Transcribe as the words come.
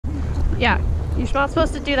Yeah, you're not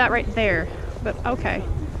supposed to do that right there, but okay.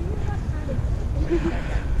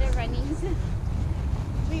 They're running.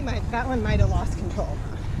 That one might have lost control.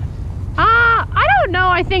 I don't know.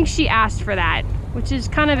 I think she asked for that, which is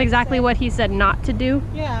kind of exactly what he said not to do.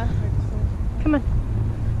 Yeah. Come on.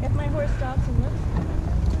 If my horse stops and looks.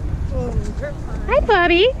 Oh, you're fine. Hi,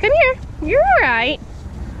 puppy. Come here. You're all right.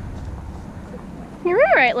 You're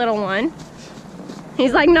all right, little one.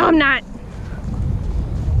 He's like, no, I'm not.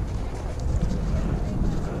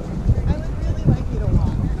 I would really like you to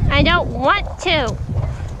walk. I don't want to.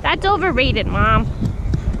 That's overrated, Mom.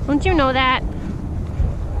 Don't you know that?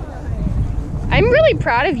 I'm really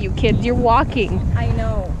proud of you kids. You're walking. I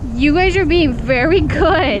know. You guys are being very good.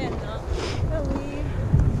 I cannot believe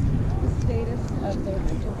the status of their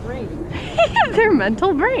mental brain. Their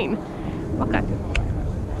mental brain. Okay.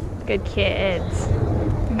 Good kids.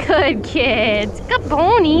 Good kids. Good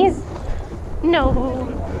ponies. No.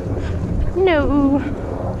 No.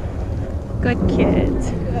 Good kids.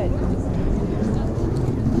 Good.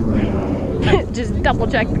 Just double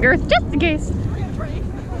check the girth just in case.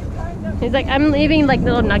 He's like, I'm leaving like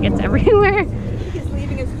little nuggets everywhere. He's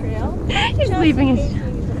leaving his trail. He's leaving his.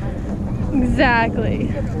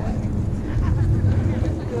 Exactly.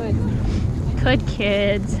 Good. Good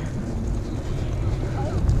kids.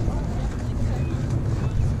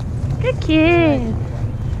 Good kids.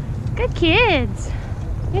 Good kids.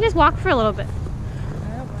 You just walk for a little bit.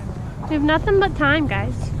 We have nothing but time,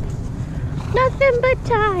 guys. Nothing but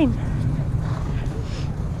time.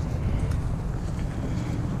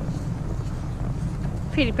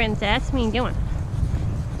 Pretty princess, what are you doing?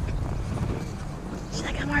 She's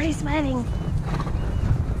like, I'm already sweating.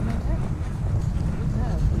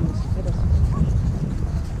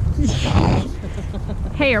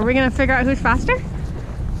 Hey, are we gonna figure out who's faster?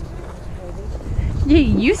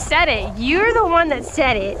 You said it. You're the one that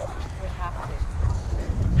said it.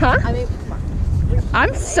 Huh? I mean,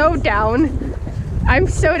 I'm so down. I'm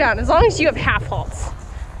so down. As long as you have half halts.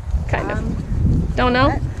 Kind of. Don't know?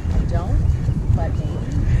 I don't, but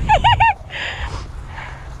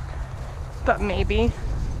maybe. But maybe.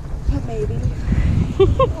 But maybe.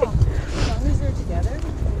 Oh, as long as they're together.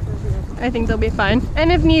 I think they'll be fine.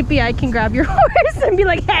 And if need be, I can grab your horse and be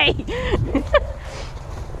like, hey!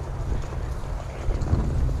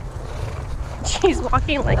 She's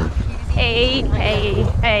walking like, hey, hey,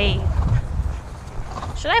 hey.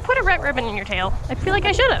 Should I put a red ribbon in your tail? I feel like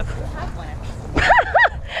I should have.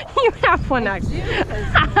 You have one actually. You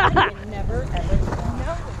never ever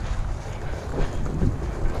know.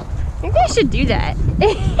 Maybe I should do that.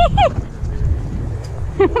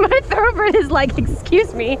 My thoroughbred is like,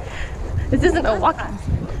 excuse me, this isn't a walk.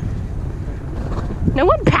 No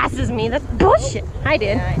one passes me. That's bullshit. I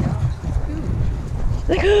did. Yeah, I know.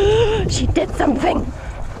 Like, she did something.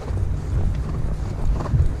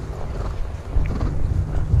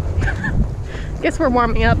 Guess we're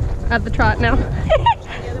warming up at the trot now.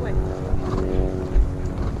 The other way.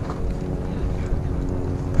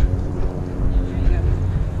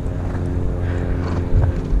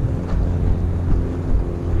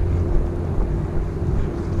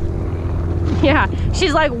 Yeah,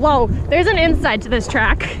 she's like, whoa, there's an inside to this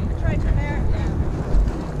track. Try to there.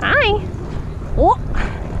 Hi. Oh.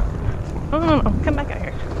 No. Come back out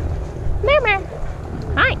here. Mare.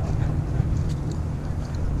 Hi.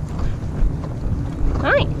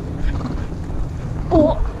 Hi.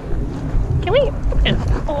 Oh. Can we?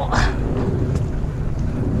 Oh.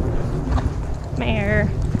 Mare.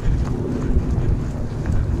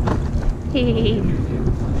 Hey.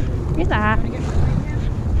 Here's that.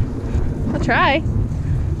 I'll try.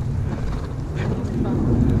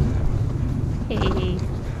 Hey.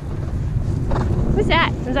 Who's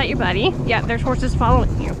that? Is that your buddy? Yeah, there's horses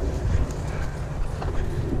following you.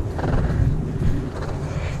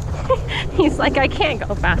 He's like, I can't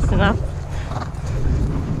go fast enough.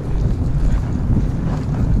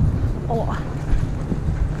 Oh.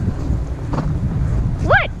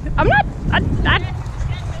 What? I'm not.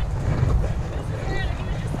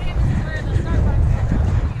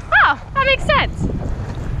 Oh, that makes sense.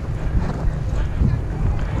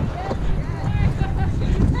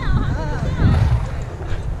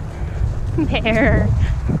 There.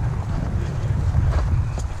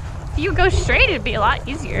 If you go straight, it'd be a lot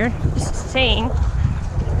easier. Just saying.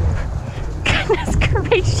 Goodness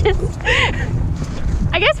gracious.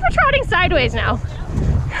 I guess we're trotting sideways now.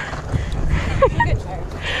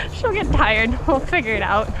 She'll get tired. We'll figure it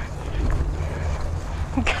out.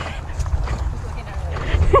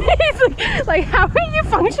 He's like, how are you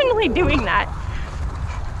functionally doing that?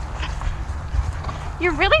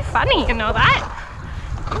 You're really funny, you know that?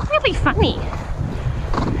 You're really funny.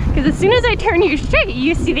 Because as soon as I turn you straight,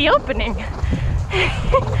 you see the opening.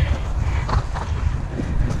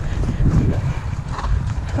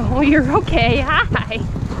 Oh, you're okay. Hi.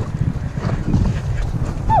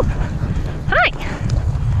 Oh, hi.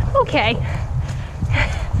 Okay.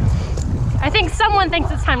 I think someone thinks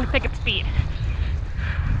it's time to pick up speed.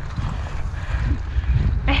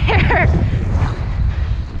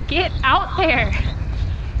 Get out there.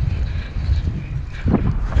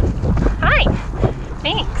 Hi.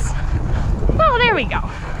 Thanks. Oh, there we go.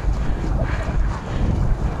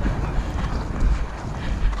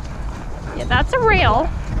 Yeah, that's a rail.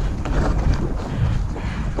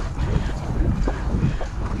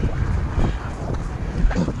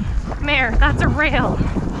 Mare, that's a rail.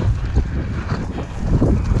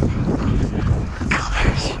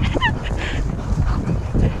 Gosh.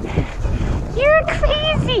 You're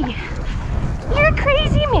crazy. You're a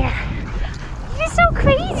crazy mare. You're so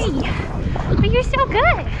crazy. But you're so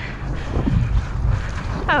good.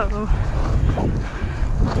 Oh.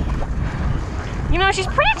 You know, she's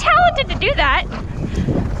pretty talented to do that.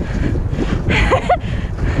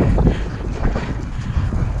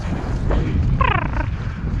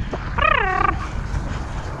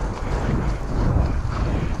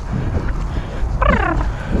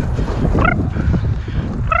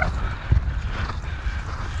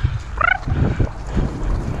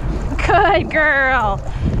 Good girl.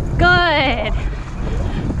 Good.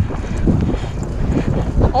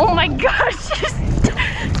 Oh my gosh.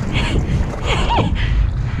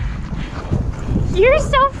 You're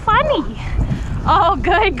so funny. Oh,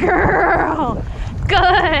 good girl.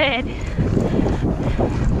 Good.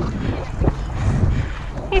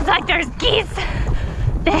 He's like, there's geese.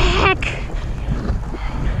 The heck?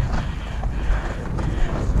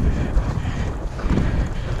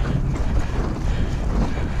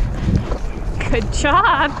 Good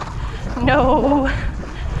job. No.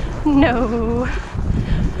 No.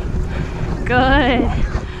 Good.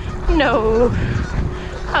 No.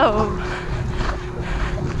 Oh.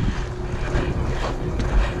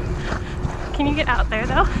 Can you get out there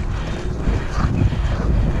though?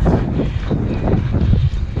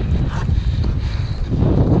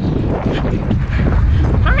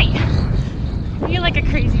 Hi. You're like a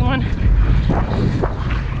crazy one.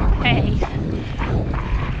 Hey.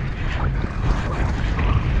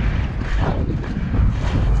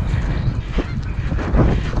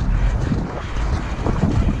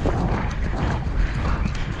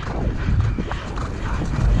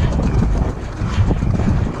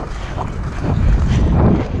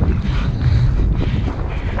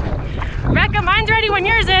 Mine's ready when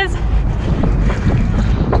yours is.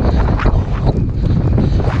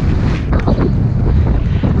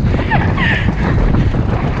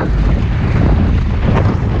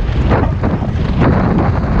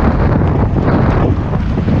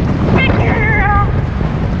 Good girl.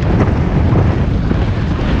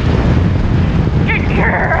 Good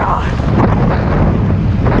girl.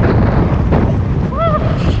 Oh,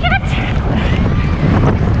 shit.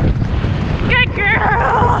 Good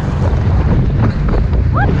girl.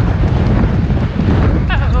 Whoop.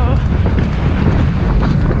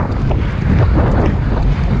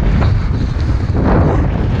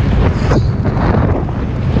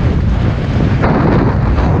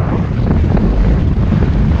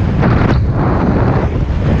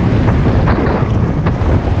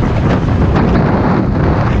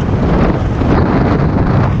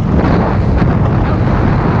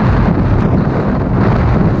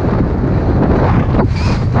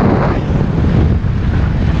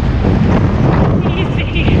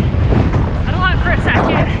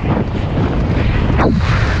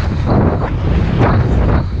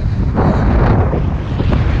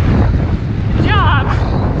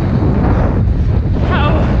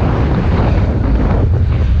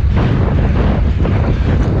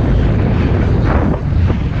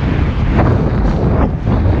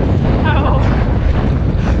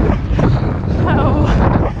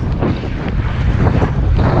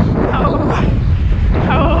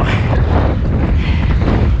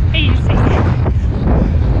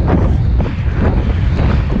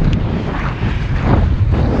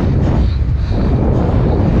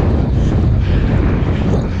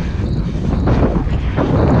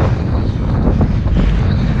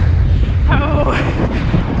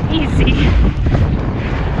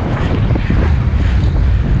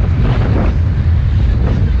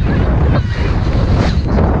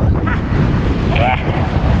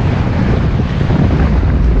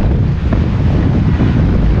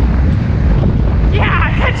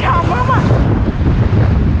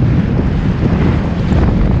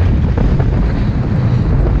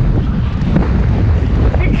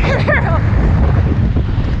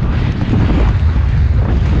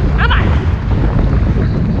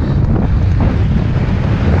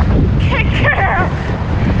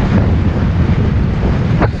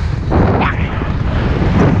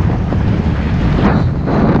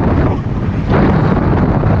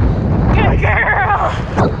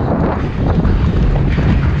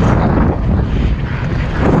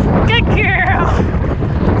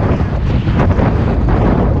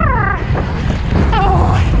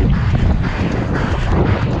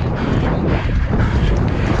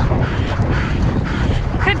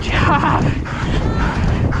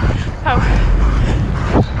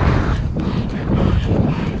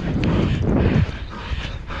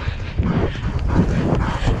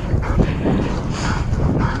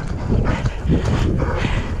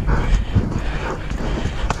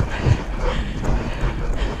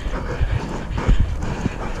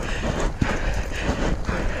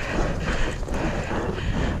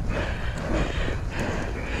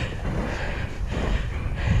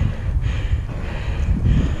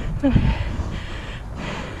 Ooh.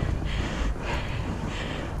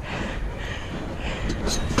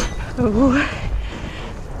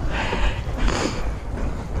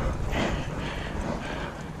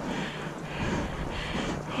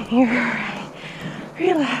 You're right.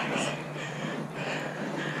 Relax.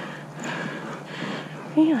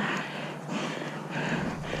 Relax.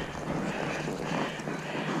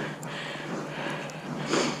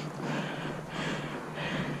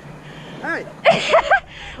 Hey!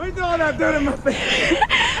 What are you doing out there in my face?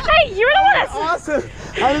 Hey, you're the one that's awesome!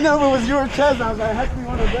 I didn't know if it was your chest. I was like, it has to be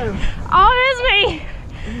one of them. Oh, it is me.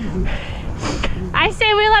 I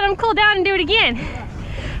say we let him cool down and do it again.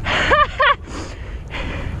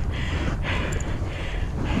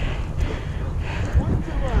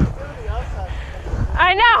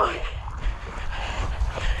 I know.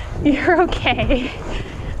 You're okay.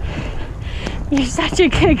 You're such a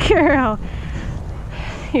good girl.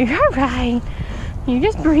 You're all right. You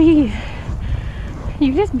just breathe.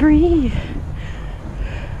 You just breathe.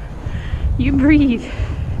 You breathe.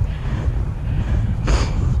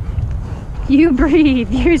 You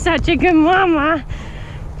breathe. You're such a good mama.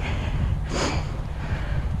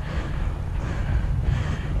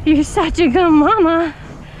 You're such a good mama.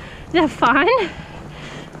 Is that fun?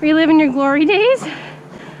 Reliving your glory days?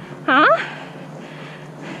 Huh?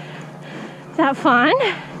 Is that fun?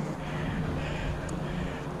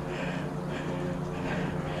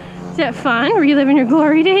 Is that fun? Reliving your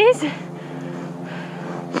glory days?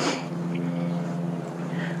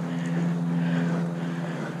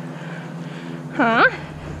 Huh?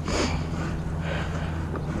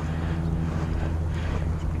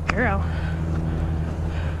 Girl.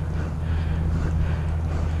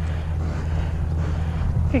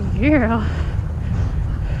 Good girl.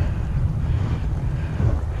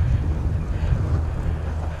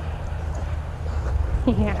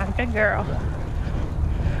 Yeah, good girl.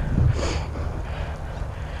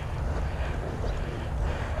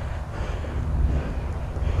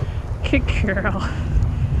 Good girl.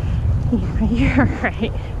 You're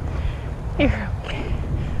right. You're okay.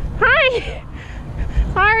 Hi!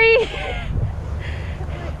 Sorry!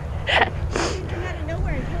 Out of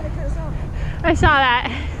nowhere and totally cut us off. I saw that.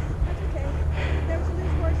 That's okay. There was a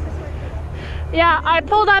loose horse this way. Yeah, I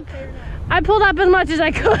pulled up as much as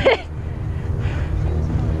I could.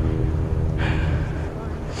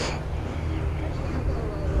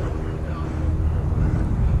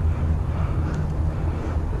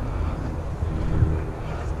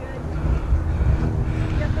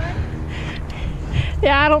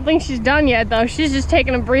 Yeah, I don't think she's done yet though. She's just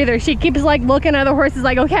taking a breather. She keeps like looking at the horses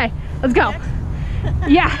like, okay, let's go.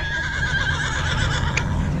 Yeah.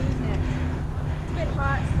 It's a bit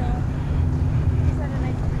hot, so he's had a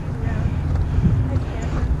nice breathe around. Nice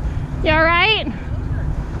camper. You all right?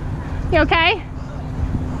 You okay?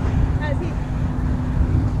 How's he?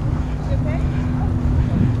 You okay?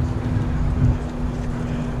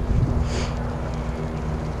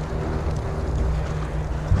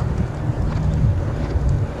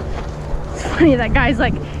 It's funny, that guy's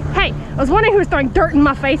like, hey, I was wondering who was throwing dirt in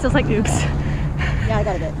my face. I was like, oops. Yeah, I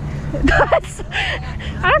got a bit. That's,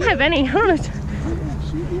 I don't have any. I don't know.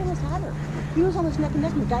 He almost had her. He was almost neck and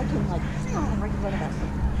neck, and the guy came like, right in front of us.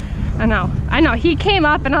 I know. He came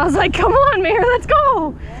up and I was like, come on, Mary, let's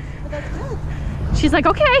go. Yeah, but that's good. She's like,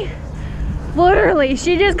 okay. Literally,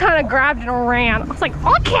 she just kind of grabbed and ran. I was like,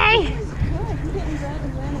 okay. He was good. He didn't grab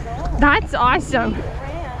and ran at all. That's awesome. He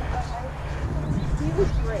ran, but he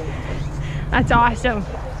was great. That's awesome.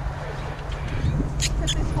 Took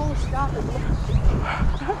this whole stop and looked.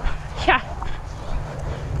 Yeah.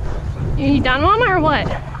 You done, Mama, or what?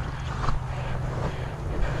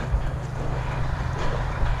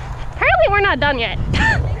 Apparently we're not done yet. I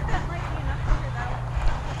think that might be enough for her though.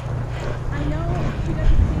 I know she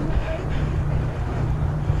doesn't seem that way.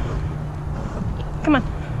 Come on,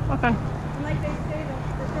 walk on. And like they say,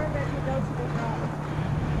 the thoroughbred will go to the top.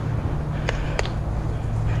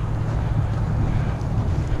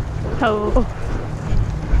 Oh.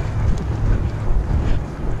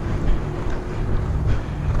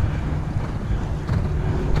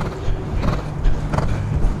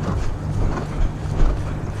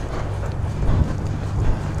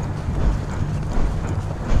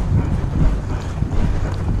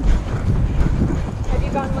 Have you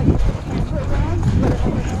gotten like a canter around?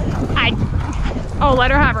 Oh,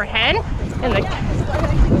 let her have her head? In the, Yeah, so I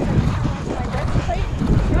think it's like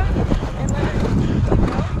my breastplate and let her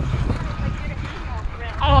like get a hand walk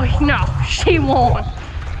around. oh, no, she won't.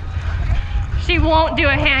 She won't do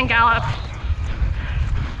a hand gallop.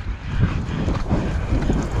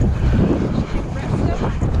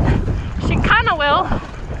 She kind of will.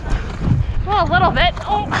 Well, little bit.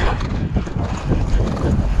 Oh.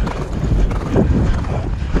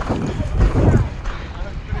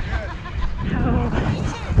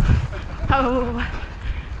 Oh.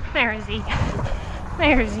 There's he.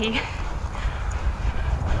 There's he.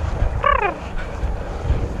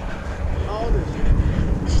 How old is she?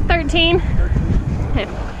 She's 13.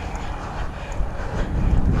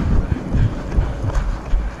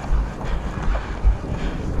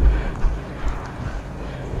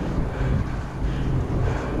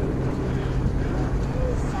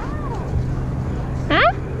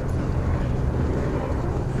 Huh?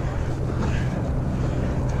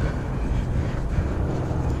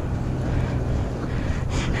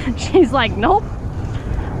 She's like, nope.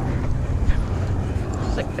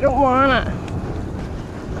 She's like, I don't wanna.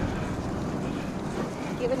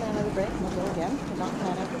 Give it another break and we'll go again, but not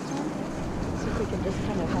plan out this time. See if we can just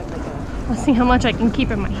kind of have like a... Let's see how much I can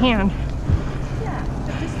keep in my hand. Yeah,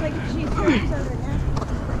 but just like if she's turns over now,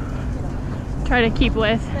 you know, Try to keep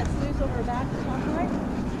with. that's loose over her back, the top right.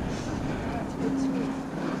 That's good sweet.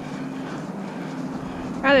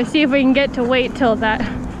 Rather see if we can get to wait till that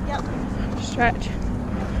Yep. stretch.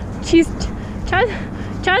 She's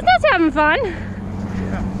Chestnut's having fun.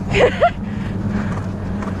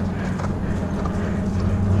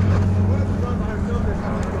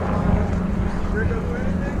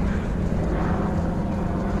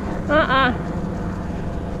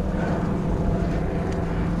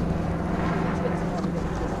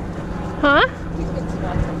 Huh?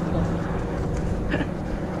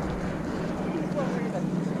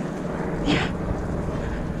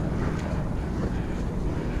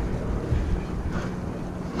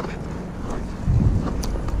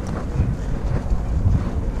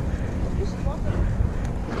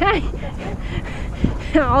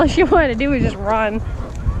 All she wanted to do was just run.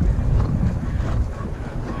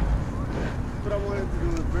 What I wanted to do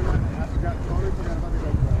was bring my, after I got totally forgot about the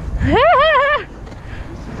GoPro.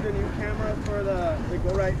 You see the new camera for they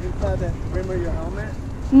go right inside the rim of your helmet?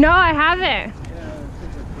 No, I haven't. Yeah, it's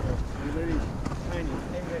super cool. You're literally tiny.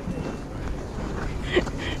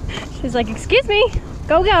 She's like, excuse me,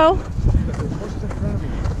 go, go. But there's horses in front of me.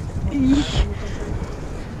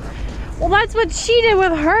 Well, that's what she did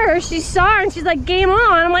with her. She saw her and she's like, game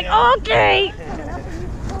on. I'm like, okay.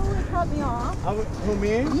 Totally cut me off. Who, me?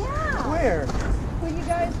 Yeah. Where? When you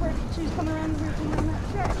guys were, she was coming around, we were coming on that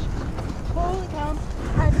stretch. Holy cow.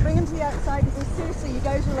 I had to bring him to the outside because seriously, you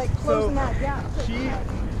guys were like closing that gap.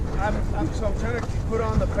 So I'm trying to put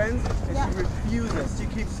on the fence and Yeah. she refuses. She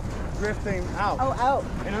keeps drifting out. Oh, out.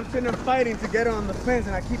 And I'm sitting there fighting to get her on the fence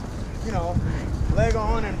and I keep, you know, leg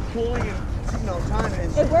on and pulling and, you know, trying to.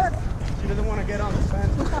 And It worked. She doesn't want to get on the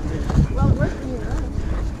fence. Well, it worked for you, right?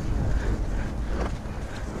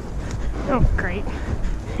 Oh, great.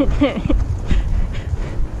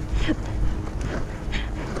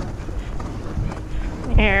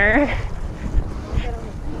 There.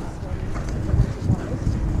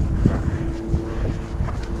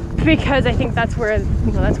 Because I think that's where,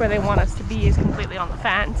 that's where they want us to be, is completely on the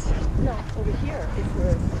fence. No, over here, if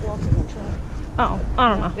we're walking and trying. Oh, I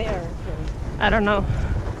don't know. There. I don't know.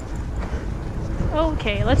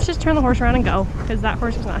 Okay, let's just turn the horse around and go, because that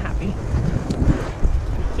horse is not happy.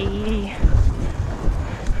 Hey.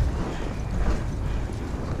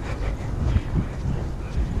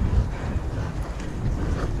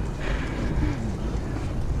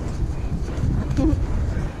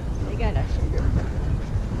 They got a sugar.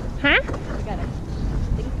 Huh? They got a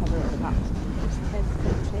thing cover over the top.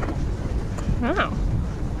 Oh.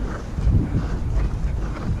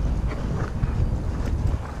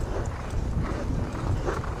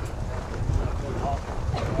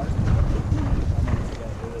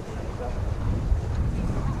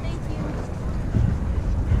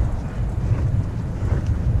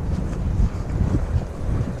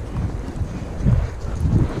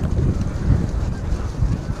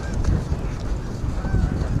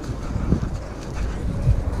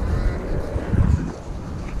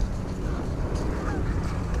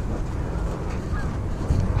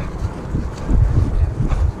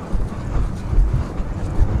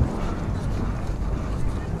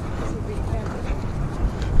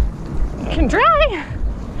 Can try.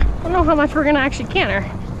 I don't know how much we're gonna actually canter.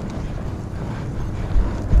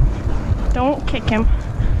 Don't kick him.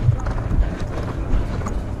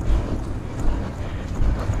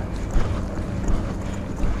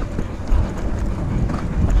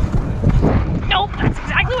 Nope, that's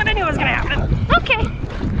exactly what I knew was gonna happen. Okay.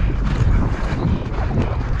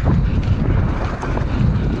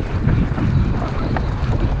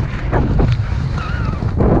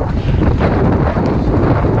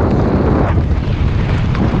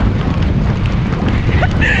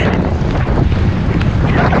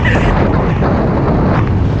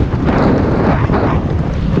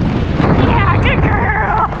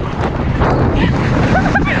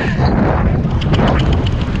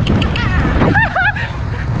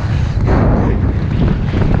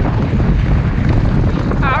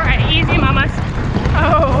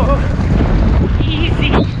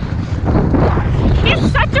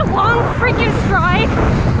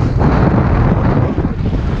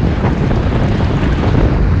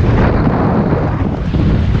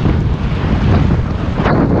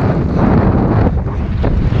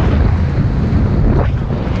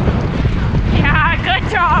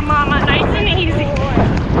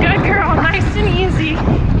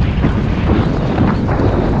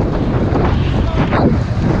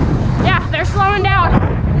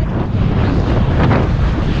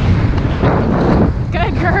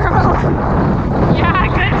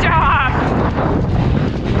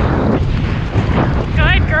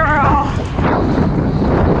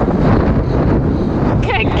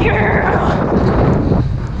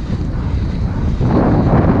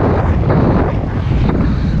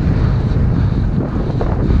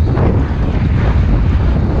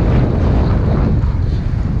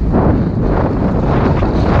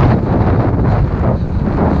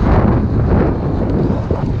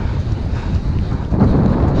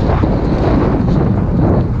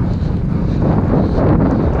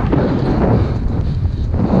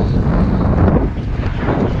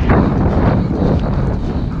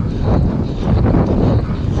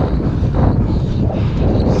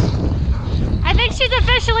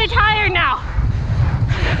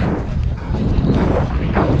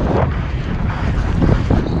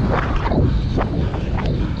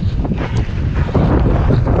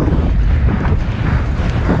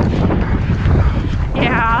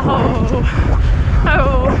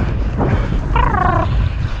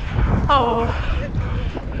 go.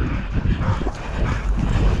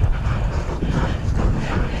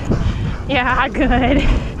 Yeah, good.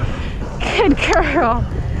 Good girl.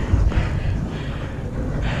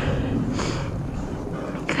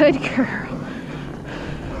 Good girl.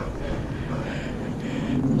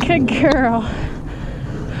 Good girl.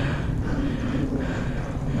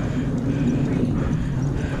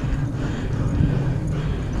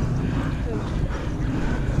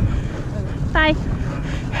 Bye.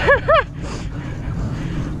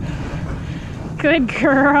 Good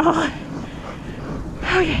girl.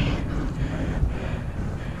 Okay.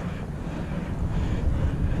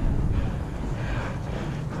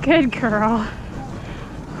 Good girl.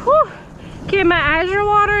 Whew. Okay, my eyes are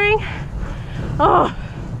watering. Oh.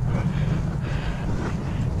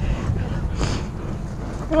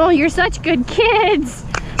 Oh, you're such good kids.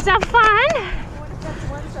 Is that fun?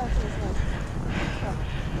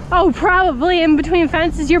 Oh, probably in between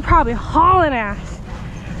fences, you're probably hauling ass.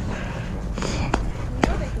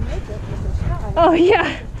 Oh,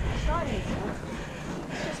 yeah.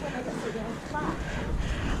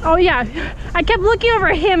 Oh, yeah. I kept looking over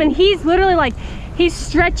at him and he's literally like, he's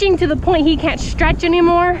stretching to the point he can't stretch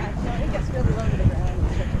anymore.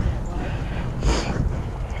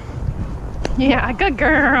 Yeah, good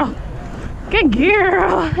girl. Good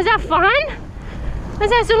girl. Is that fun? Is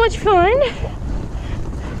that so much fun?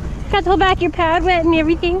 Got to hold back your pad wet and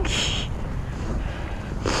everything.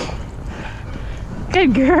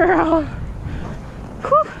 Good girl.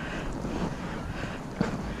 Whew.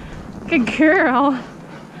 Good girl.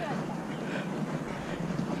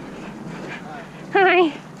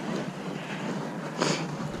 Hi.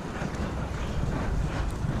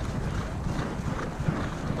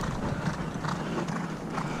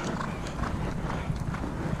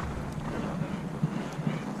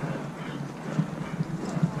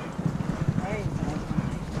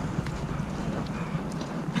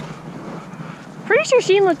 Pretty sure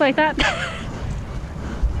Sheen looked like that.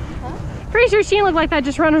 Huh? Pretty sure Sheen looked like that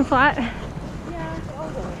just running flat. Yeah, I'll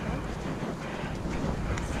go with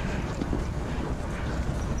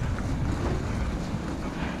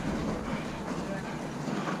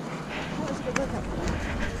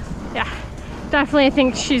that. Yeah, definitely I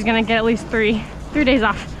think she's gonna get at least three days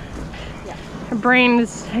off. Yeah. Her brain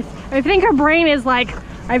is, I think her brain is like,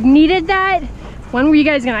 I've needed that. When were you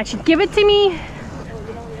guys gonna actually give it to me?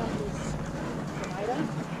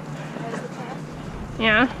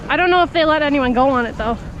 Yeah, I don't know if they let anyone go on it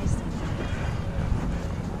though.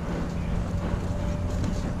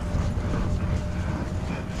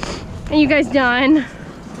 And you guys done?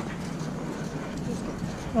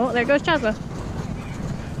 Oh, there goes Chesna.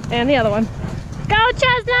 And the other one. Go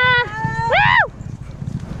Chesna! Woo!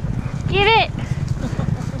 Get it!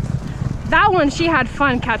 That one she had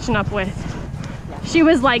fun catching up with. She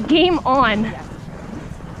was like game on.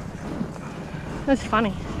 That's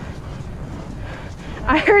funny.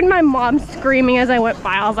 I heard my mom screaming as I went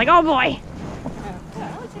by. I was like, oh boy.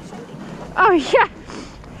 Oh yeah.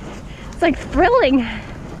 It's like thrilling.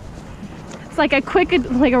 It's like a quick,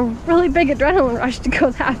 like a really big adrenaline rush to go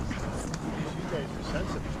that fast.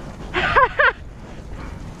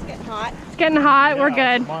 It's getting hot. It's getting hot. Yeah, we're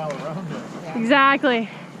good. Yeah. Exactly.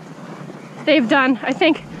 They've done, I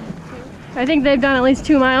think they've done at least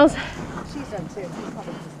 2 miles. She's done too. She's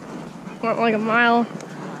probably just Or like a mile.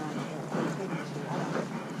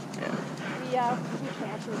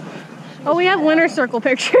 Oh, we have winter circle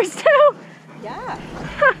pictures too. Yeah.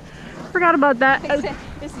 Forgot about that.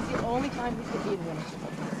 This is the only time we could be in winter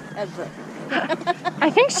ever.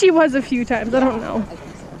 I think she was a few times. I don't know. I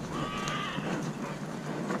think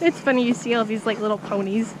so. It's funny you see all these like little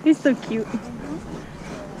ponies. He's so cute.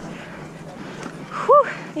 Whew.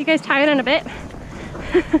 You guys tired in a bit?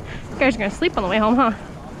 You guys are gonna sleep on the way home, huh?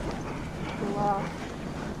 Wow.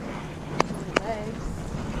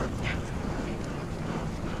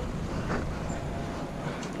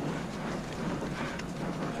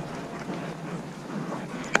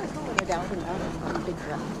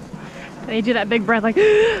 They do that big breath like,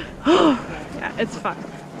 oh, yeah, it's fun.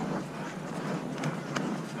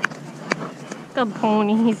 The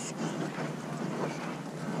ponies.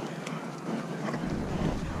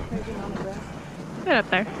 Get up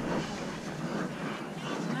there.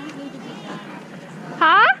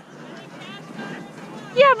 Huh?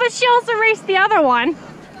 Yeah, but she also raced the other one.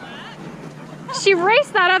 She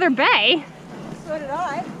raced that other bay. So did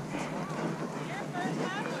I.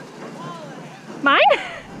 Mine?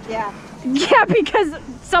 Yeah. Yeah, because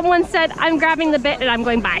someone said I'm grabbing the bit and I'm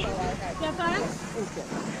going by.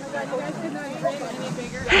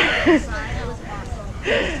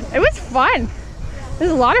 It was fun. It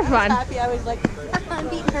was a lot of fun. I was happy. I was like, I'm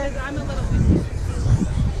beating her. I'm a little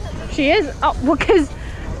bit. She is. Oh, well, cause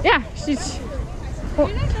yeah, she's.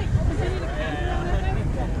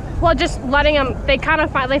 Well, just letting them. They kind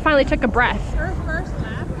of they finally took a breath. Her first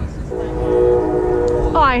lap was just like.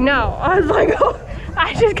 Oh, I know. I was like, oh,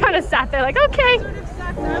 I just kind of sat there like, okay. Sort of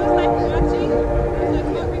sucked. I was like watching. I was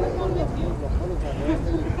like, "What bring the phone with you?"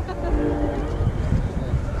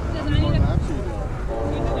 Says, I need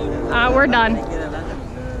a. We're done.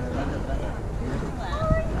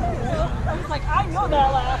 I was like, I know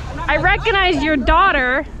that laugh. I recognize your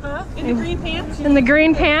daughter Huh? In the green pants? in the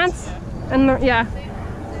green pants, and the, yeah.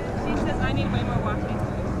 She says, I need way more walking.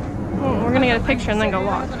 We're gonna get a picture and then go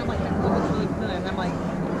walk. And I'm like, that looks really good. And I'm like,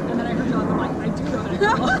 and then I heard you and I'm like, I do know that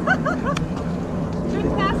girl.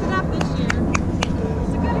 Shouldn't pass it up this year.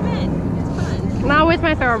 It's a good event. It's fun. Not with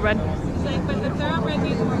my thoroughbred. It's like, but the thoroughbred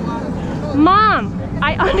needs more walking. Mom,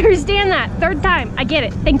 I understand that. Third time. I get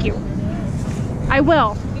it. Thank you. I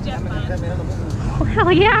will. Did you have fun? Oh,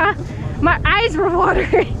 hell yeah. My eyes were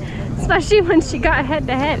watering. Especially when she got head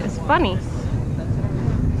to head. It's funny.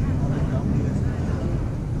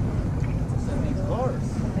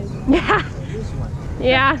 Yeah.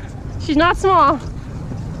 Yeah. She's not small.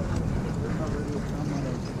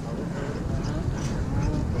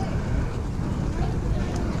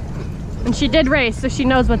 And she did race, so she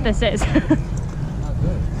knows what this is.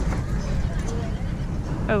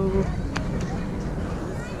 Oh.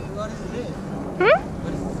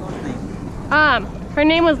 Her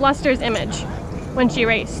name was Lester's Image when she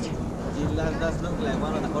raced. She does look like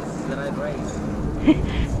one of the horses that I've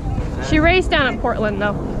raced. She raced down at Portland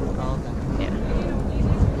though. Oh, okay. Yeah.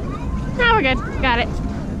 Now we're good. Got it.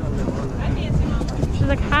 She's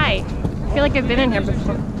like, hi. I feel like I've been in here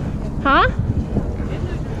before. Huh?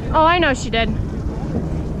 Oh, I know she did.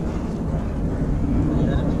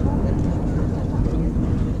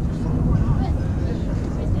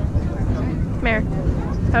 Mare.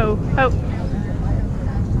 Ho, ho.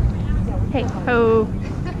 Hey, ho,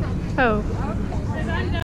 ho.